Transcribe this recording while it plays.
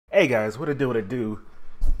Hey guys, what it do?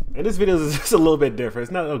 And this video is just a little bit different.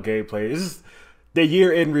 It's not no gameplay. It's just the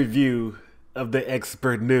year-end review of the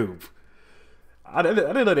Expert Noob. I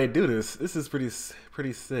didn't know they'd do this. This is pretty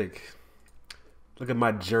sick. Look at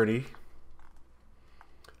my journey.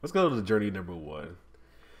 Let's go to the journey number 1.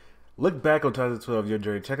 Look back on 2012, your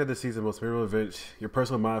journey. Check out the season's most memorable events, your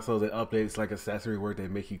personal milestones and updates like accessory work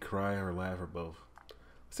that make you cry or laugh or both.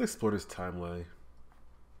 Let's explore this timeline.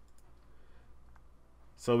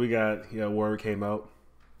 So we got, Warwick came out.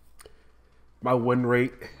 My win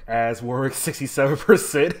rate as Warwick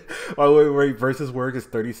 67%. My win rate versus Warwick is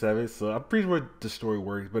 37. So I'm pretty sure destroy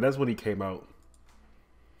Warwick, but that's when he came out.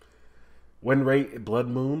 Win rate Blood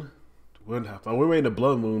Moon. My win rate in the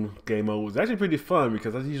Blood Moon game mode was actually pretty fun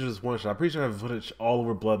because I usually just one shot. I'm pretty sure I have footage all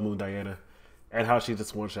over Blood Moon Diana and how she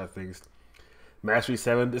just one shot things. Mastery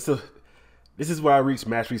 7. This is where I reached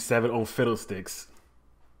Mastery 7 on Fiddlesticks.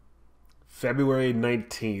 February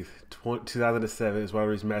 19th, 2007 is when I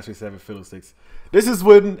reached Mastery 7 Fiddlesticks. This is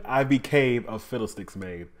when I became a Fiddlesticks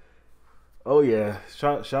main. Oh yeah,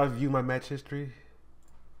 shall I view my match history?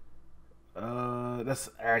 That's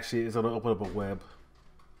actually, it's gonna open up a web.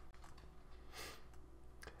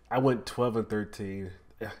 I went 12 and 13.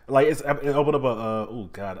 Like it opened up a oh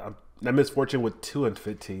god, I'm misfortune with 2 and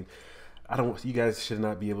 15. You guys should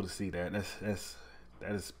not be able to see that.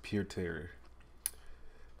 That is pure terror.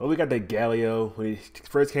 Well, we got the Galio when he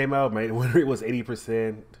first came out. My win rate was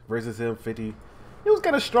 80% versus him 50. It was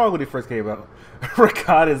kind of strong when he first came out.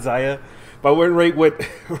 Rakan and Zaya. My win rate with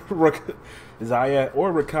Zaya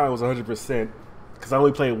or Rakan was 100% because I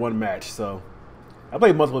only played one match. So I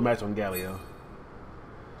played multiple matches on Galio.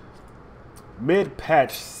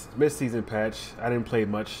 Mid-season patch, I didn't play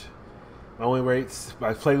much. My win rates,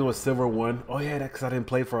 I played with Silver 1. Oh yeah, that's because I didn't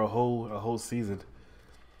play for a whole season.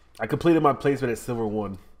 I completed my placement at Silver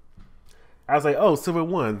 1. I was like, oh, Silver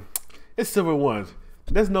 1. It's Silver 1.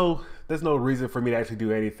 There's no reason for me to actually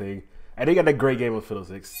do anything. And they got a great game of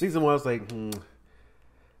Fiddlesticks. Season 1, I was like,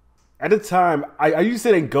 At the time, I used to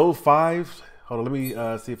sit in Go 5. Hold on, let me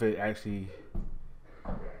see if it actually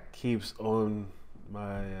keeps on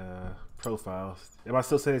my profiles. Am I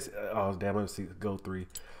still saying oh damn, let me see Go 3.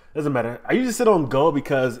 Doesn't matter. I usually sit on Go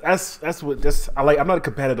because that's what I like. I'm not a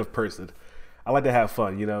competitive person. I like to have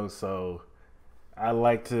fun, so I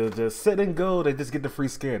like to just sit in gold and just get the free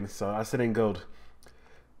skin. So I sit in gold.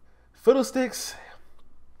 Fiddlesticks,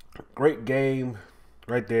 great game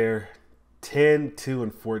right there. 10, 2,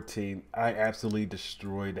 and 14. I absolutely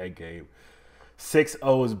destroyed that game.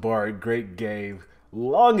 6-0 is Bard, great game.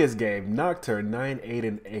 Longest game, Nocturne, 9, 8,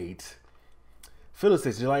 and 8.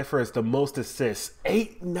 Fiddlesticks, July 1st, the most assists.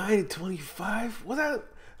 8, 9, and 25? What's that?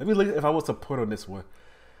 Let me look if I want support on this one.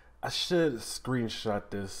 I should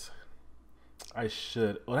screenshot this. I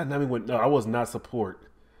should. Oh, that not even no, I was not support.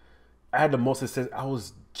 I had the most assists. I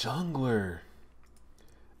was jungler.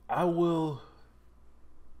 I was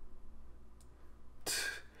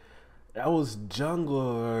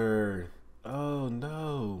jungler. Oh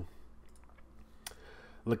no.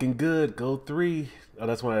 Looking good. Go 3. Oh,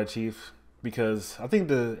 that's what I achieved. Because I think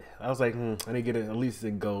I was like, I need to get it at least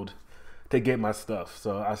in gold to get my stuff.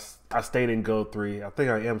 So I stayed in Gold 3. I think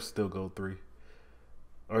I am still Gold 3.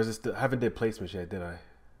 Or is it still, I haven't did placements yet, did I?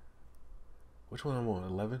 Which one I'm on?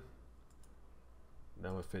 11?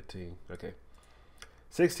 No, I'm at 15. Okay.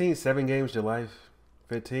 16, 7 games, July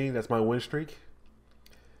 15. That's my win streak.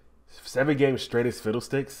 7 games straight as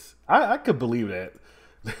Fiddlesticks. I could believe that.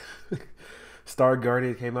 Star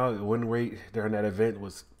Guardian came out. The win rate during that event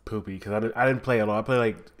was poopy because I didn't play at all. I played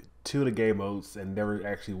like 2 of the game modes and never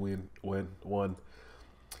actually won.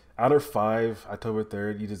 Outer 5, October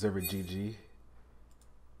 3rd, you deserve a GG.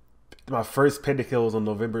 My first pentakill was on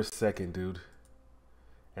November 2nd, dude.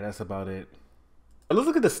 And that's about it. Let's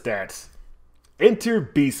look at the stats. Enter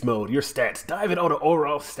Beast Mode, your stats. Dive into all the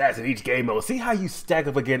overall stats in each game mode. See how you stack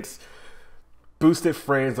up against boosted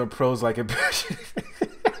friends or pros like Impassion.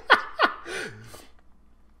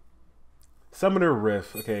 Summoner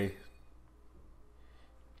Rift, okay.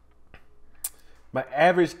 My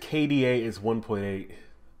average KDA is 1.8.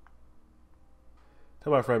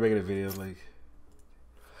 Tell my friend making a video like,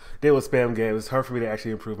 deal with spam games. It's hard for me to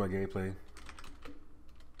actually improve my gameplay.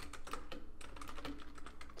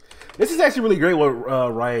 This is actually really great what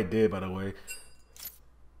Riot did, by the way.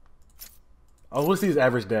 I want to see his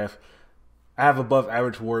average death. I have above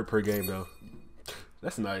average ward per game though.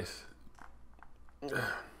 That's nice.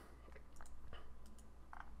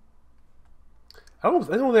 I don't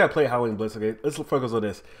think I play Howling Blitz. Okay, let's focus on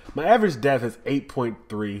this. My average death is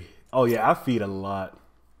 8.3. Oh yeah, I feed a lot.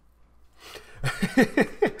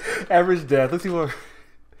 Average death. Let's see what.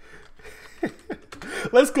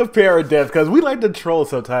 Let's compare our depth because we like to troll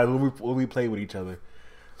sometimes when we play with each other.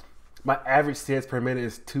 My average CS per minute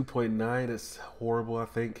is 2.9. That's horrible, I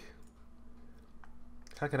think.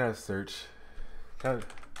 How can I search?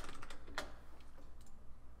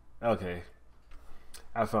 Okay.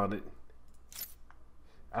 I found it.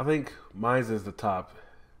 I think mine's is the top.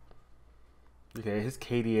 Okay, his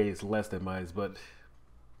KDA is less than mine's, but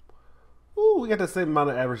ooh, we got the same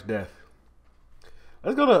amount of average death.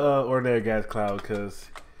 Let's go to Ordinary Gas Cloud because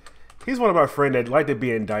he's one of my friends that like to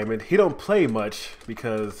be in Diamond. He don't play much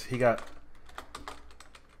because he got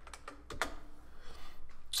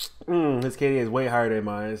his KDA is way higher than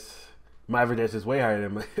mine. My average death is way higher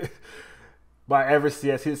than mine. My average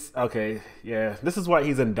CS, he's okay. Yeah, this is why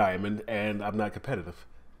he's in Diamond and I'm not competitive.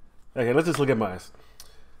 Okay, let's just look at mine.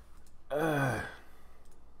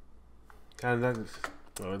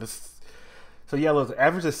 So Yellow's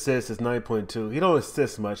average assist is 9.2. He don't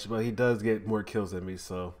assist much, but he does get more kills than me.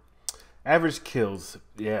 So average kills,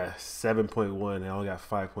 yeah, 7.1. And I only got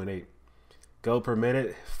 5.8. Gold per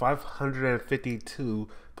minute,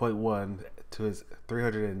 552.1 to his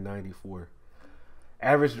 394.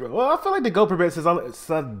 Average. Well, I feel like the gold per minute, since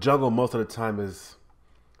I jungle most of the time, is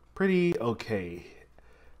pretty okay.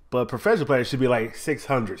 But professional players should be like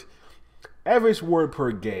 600. Average word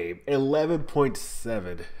per game,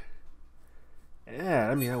 11.7. Yeah,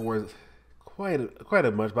 I mean, that was quite a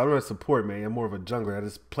much, but I'm not a support, man. I'm more of a jungler. I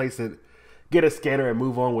just place it, get a scanner, and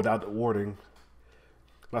move on without the warding.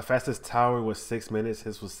 My fastest tower was 6 minutes.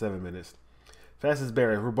 His was 7 minutes. Fastest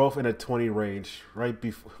barrier, we're both in a 20 range, right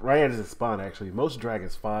at his spawn, actually. Most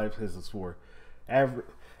dragons, 5. His is 4.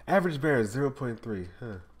 Average barrier, 0.3.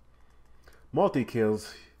 Huh.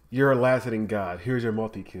 Multi-kills, you're a last-hitting god. Here's your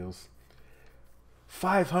multi-kills.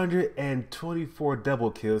 524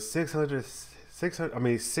 double kills,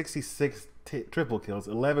 66 triple kills,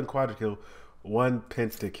 11 quadra-kill, 1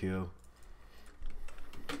 penta-kill,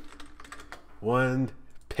 1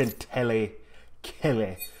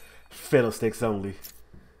 pentele-kele, Fiddlesticks only.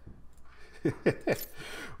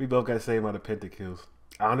 We both got the same amount of penta-kills.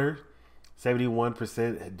 Honor,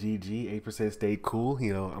 71% GG, 8% stayed cool.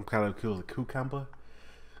 You know, I'm kind of cool as a cucumber.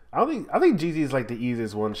 I think GG is like the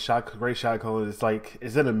easiest one. Great shot calling. It's like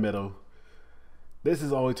it's in the middle. This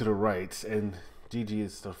is always to the right, and GG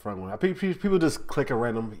is the front one. People just click a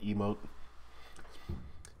random emote.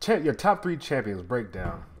 Your top 3 champions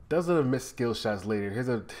breakdown. Doesn't miss skill shots later. Here's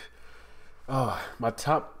my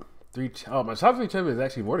top 3. My top 3 champions is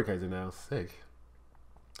actually Mordekaiser now. Sick.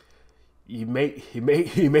 He made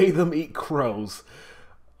them eat crows.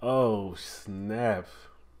 Oh snap.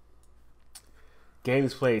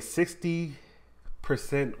 Games played, 60%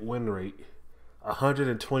 win rate.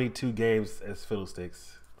 122 games as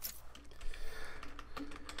Fiddlesticks.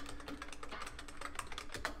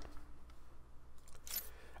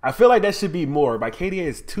 I feel like that should be more. My KDA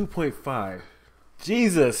is 2.5.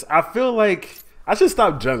 Jesus, I feel like I should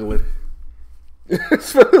stop jungling.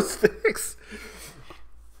 It's Fiddlesticks.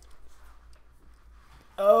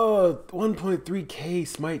 Oh, 1.3k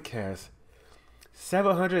smite cast.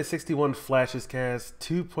 761 flashes cast,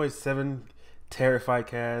 2.7 terrify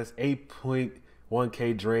cast,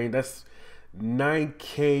 8.1k drain. That's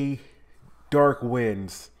 9k dark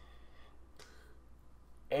winds.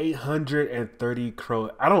 830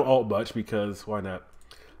 crow. I don't ult much because why not?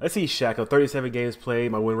 Let's see Shackle. 37 games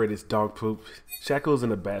played. My win rate is dog poop. Shackle's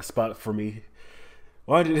in a bad spot for me.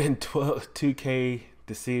 112 2k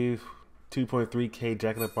deceive, 2.3k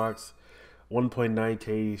jack in the box.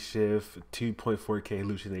 1.9k shift, 2.4k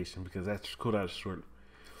hallucination because that's cooldown is short.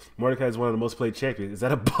 Mordecai is one of the most played champions. Is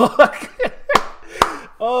that a bug?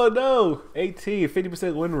 Oh no,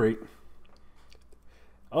 50% win rate.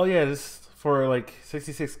 Oh yeah, this for like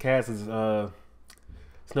 66 casts is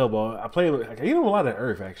Snowball. I play with a lot of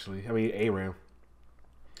Earth actually. I mean ARAM.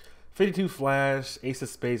 52 flash, Ace of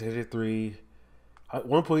Spades, 103,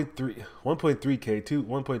 1.3k,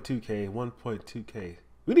 1.2k, 1.2k.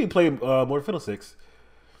 We need to play more Fiddlesticks.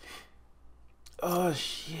 Oh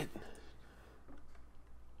shit.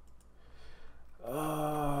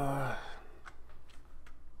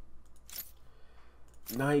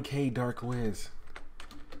 9k dark winds.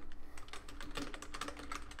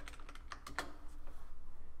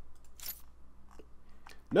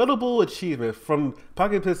 Notable achievement from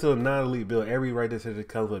Pocket Pistol non-elite build. Every right decision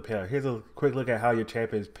comes with a payout. Here's a quick look at how your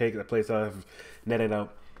champions pick a place out of netted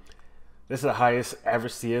out. This is the highest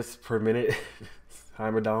average CS per minute.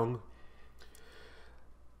 Heimerdong.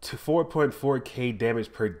 To 4.4k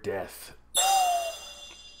damage per death.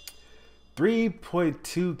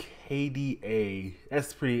 3.2 KDA.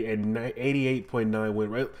 That's pretty, and 88.9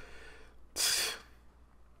 win rate.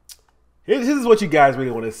 This is what you guys really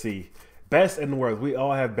want to see. Best and worst. We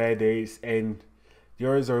all have bad days, and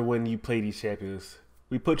yours are when you play these champions.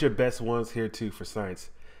 We put your best ones here too for science.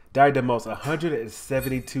 Died the most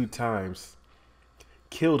 172 times.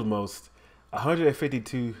 Killed most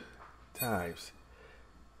 152 times.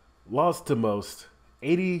 Lost the most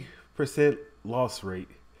 80% loss rate.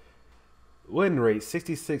 Win rate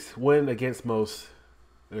 66 win against most.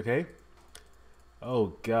 Okay.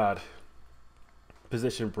 Oh God.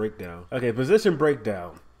 Position breakdown. Okay, position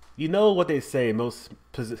breakdown. You know what they say,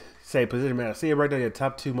 position matters. See it right down your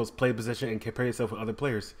top 2 most played position and compare yourself with other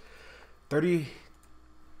players.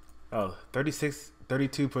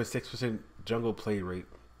 32.6% jungle play rate.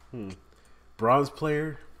 Bronze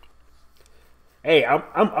player. Hey,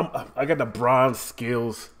 I got the bronze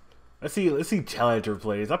skills. Let's see challenger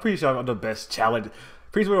plays. I'm pretty sure I'm the best challenge.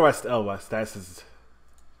 Pretty sure my stats is.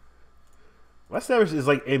 My stats is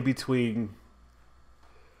like in between.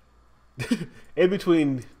 In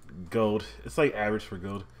between gold. It's like average for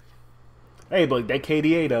gold. Hey, but that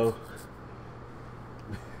KDA though.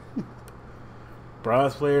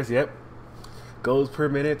 Bronze players, yep. Goals per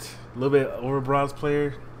minute. A little bit over bronze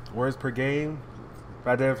player. Words per game.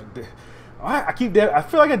 Right there. I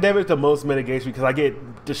feel like I damage the most mitigation because I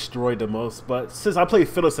get destroyed the most. But since I play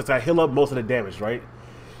Fiddlesticks, I heal up most of the damage, right?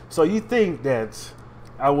 So you think that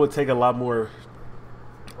I would take a lot more,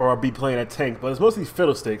 or I'll be playing a tank, but it's mostly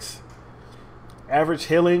Fiddlesticks. Average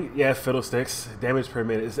healing, yeah, Fiddlesticks. Damage per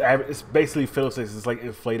minute. It's basically Fiddlesticks. It's like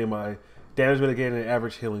inflating my damage mitigating and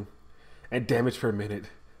average healing. And damage per minute.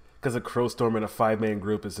 Because a Crow Storm in a 5-man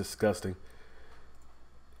group is disgusting.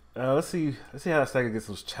 Let's see how I stack against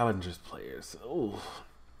those challengers players. Ooh.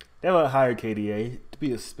 They have a higher KDA, to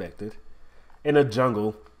be expected. In a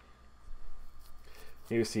jungle.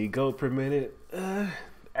 Here you see gold per minute.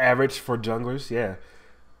 Average for junglers, yeah.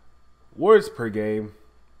 Words per game.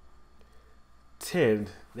 10.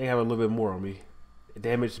 They have a little bit more on me.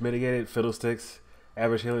 Damage mitigated, Fiddlesticks.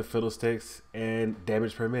 Average healing, Fiddlesticks. And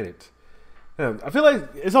damage per minute. I feel like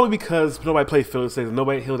it's only because nobody played Fiddlesticks and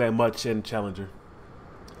nobody healed that much in Challenger.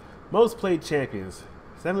 Most played champions.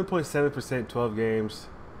 7.7%, 12 games.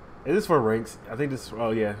 Is this for ranks? I think this,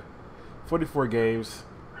 oh yeah. 44 games.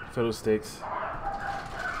 Fiddlesticks.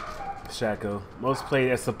 Shaco. Most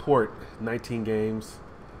played as support, 19 games.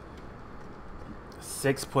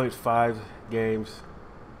 6.5 games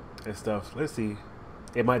and stuff. Let's see.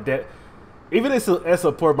 In my even as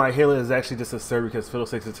support, my healing is actually just absurd because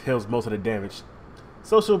Fiddlesticks heals most of the damage.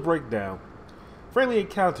 Social breakdown. Friendly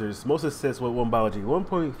encounters. Most assists with 1 biology.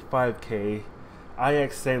 1.5k.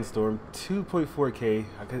 IX Sandstorm. 2.4k.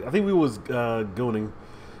 I think we was gooning.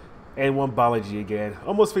 And 1 biology again.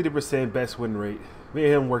 Almost 50% best win rate. Me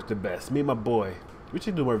and him work the best. Me and my boy. We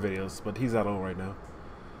should do more videos, but he's not on right now.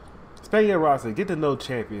 Expand your roster. Get to know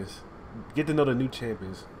champions. Get to know the new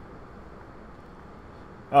champions.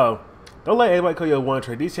 Oh. Don't let anybody call you a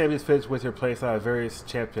one-trick. These champions fit with your playstyle of various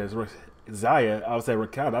champions. Zaya, I would say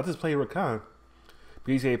Rakan. I just play Rakan.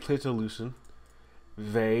 BJ Twitch Illusion.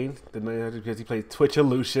 Vayne, the 900 because he plays Twitch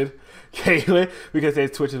Illusion. Kaylin, because they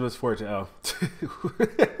Twitch is misfortune. Oh.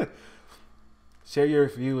 Share your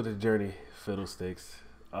view of the journey, Fiddlesticks.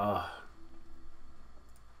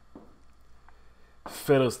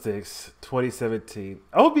 Fiddlesticks 2017.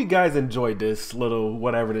 I hope you guys enjoyed this little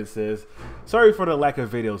whatever this is. Sorry for the lack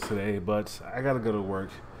of videos today, but I gotta go to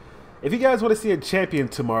work. If you guys want to see a champion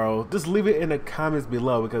tomorrow, just leave it in the comments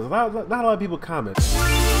below because not a lot of people comment.